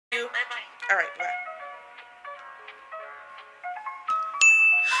All right, bye.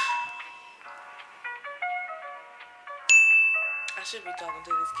 I should be talking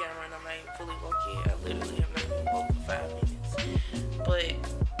to this camera and I'm not even fully woke yet. I literally have not been woke for 5 minutes. But,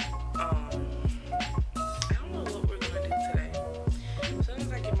 I don't know what we're gonna do today. As soon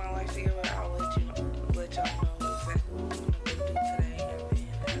as I get my life together, I'll let y'all know exactly what we're gonna do today.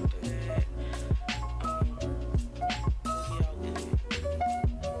 And then after that, we'll be all good.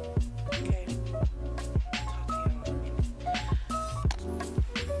 Okay. Talk to y'all in a minute.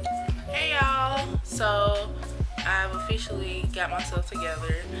 Hey y'all. So I've officially got myself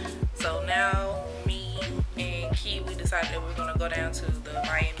together. So now me and Key, we decided that we're gonna go down to the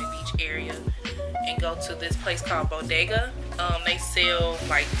Miami Beach area and go to this place called Bodega. They sell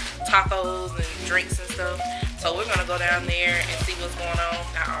like tacos and drinks and stuff. So we're gonna go down there and see what's going on.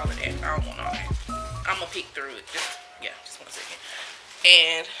 Not all of that. I don't want all that. I'm gonna peek through it. Just 1 second.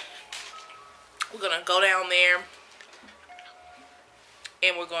 And we're gonna go down there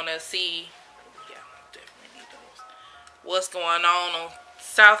and we're gonna see what's going on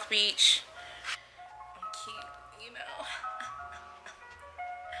South Beach. I'm cute, you know.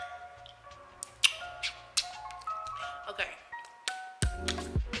 Okay.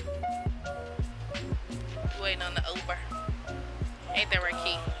 Waiting on the Uber. Ain't that right,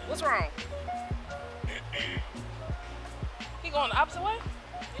 Key? What's wrong? He going the opposite way?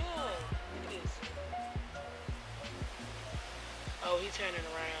 Yeah, look at this. Oh, he's turning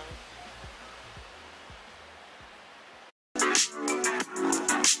around.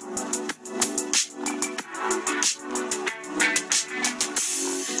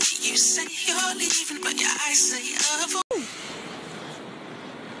 You say you're leaving, but your eyes say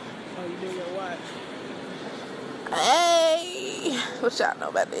Oh, you doing your what? Hey, what y'all know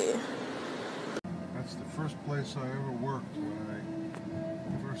about that? That's the first place I ever worked when I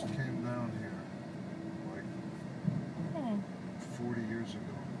first came down here, like 40 years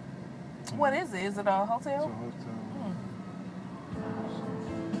ago. What is it? Is it a hotel? It's a hotel. I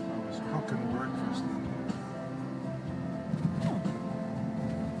was cooking breakfast in there.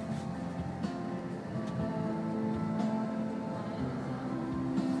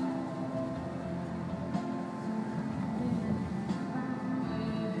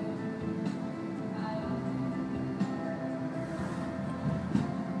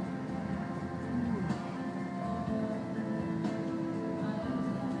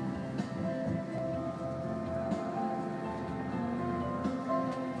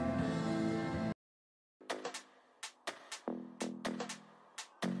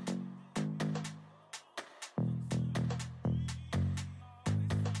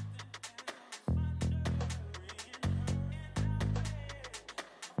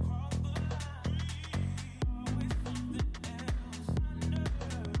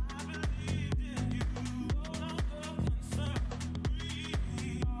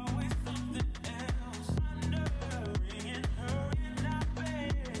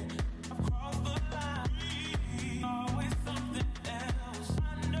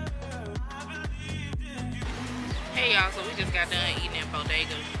 Hey y'all, so we just got done eating at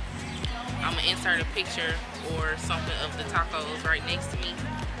Bodega. I'm gonna insert a picture or something of the tacos right next to me.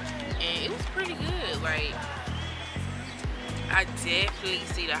 And it was pretty good. Like, I definitely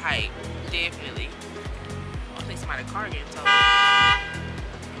see the hype. Definitely. I think somebody's car getting towed.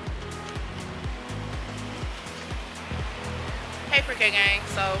 Hey Pre-K gang,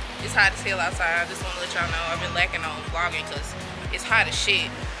 so it's hot as hell outside. I just want to let y'all know I've been lacking on vlogging because it's hot as shit.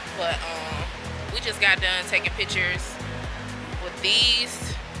 But we just got done taking pictures with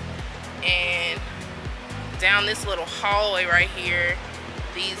these, and down this little hallway right here,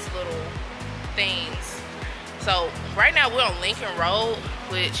 these little things. So right now we're on Lincoln Road,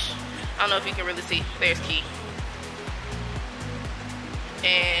 which I don't know if you can really see. There's Key.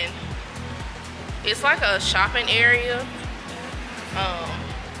 And it's like a shopping area.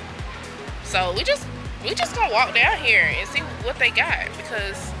 So we just gonna walk down here and see what they got,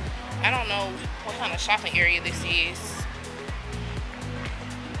 because I don't know what kind of shopping area this is.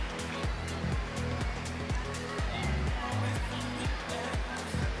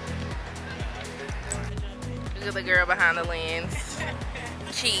 Look at the girl behind the lens.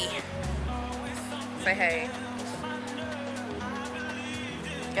 Key. Say hey.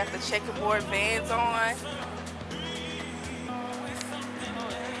 Got the checkerboard Vans on.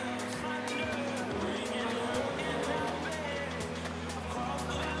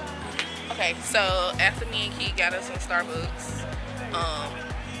 Okay, so after me and Key got us some Starbucks,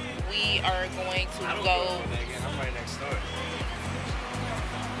 we are going to go. I'm right next door.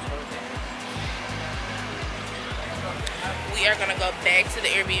 we are gonna go back to the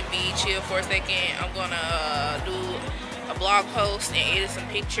Airbnb, chill for a second. I'm gonna do a blog post and edit some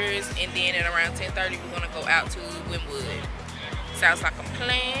pictures, and then at around 10:30 we're gonna go out to Wynwood. Sounds like a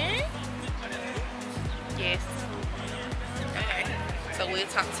plan. Yes. Okay. So we'll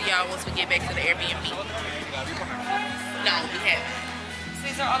talk to y'all once we get back to the Airbnb. No, we haven't. So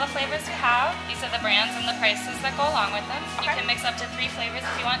these are all the flavors we have. These are the brands and the prices that go along with them. You can mix up to 3 flavors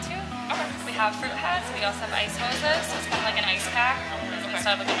if you want to. Okay. We have fruit hats. We also have ice hoses. So it's kind of like an ice pack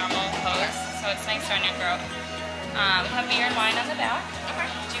instead of like a normal hose. So it's nicer on your throat. We have beer and wine on the back. Okay.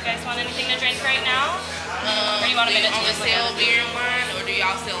 Do you guys want anything to drink right now? Or do you want a Do you minute to only just look sell at it? beer and wine, or do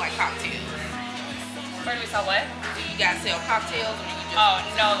y'all sell like cocktails? Or do we sell what? Do you guys sell cocktails, or do you just Oh,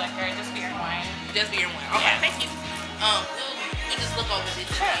 no liquor, just beer and wine. just beer and wine? Okay, Yeah. thank you. We'll just look over this.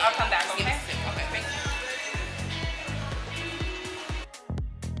 Sure, I'll come back, Give okay? us a sip. Okay, thank you.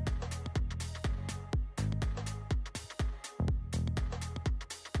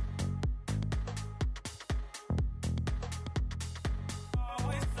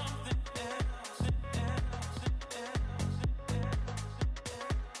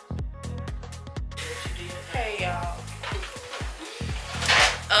 Hey y'all.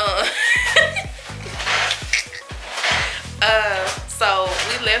 So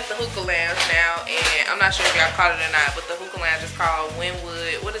we left the hookah lounge now, and I'm not sure if y'all caught it or not, but the hookah lounge is called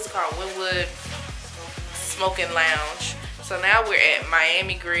Wynwood. What is it called? Wynwood Smoke Lounge. So now we're at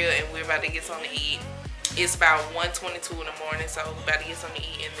Miami Grill, and we're about to get something to eat. It's about 1:22 in the morning, so we're about to get something to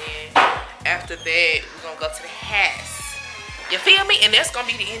eat, and then after that we're gonna go to the house. You feel me? And that's gonna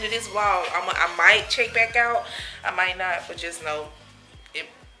be the end of this vlog. I might check back out, I might not, but just know it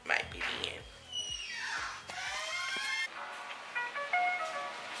might be the end.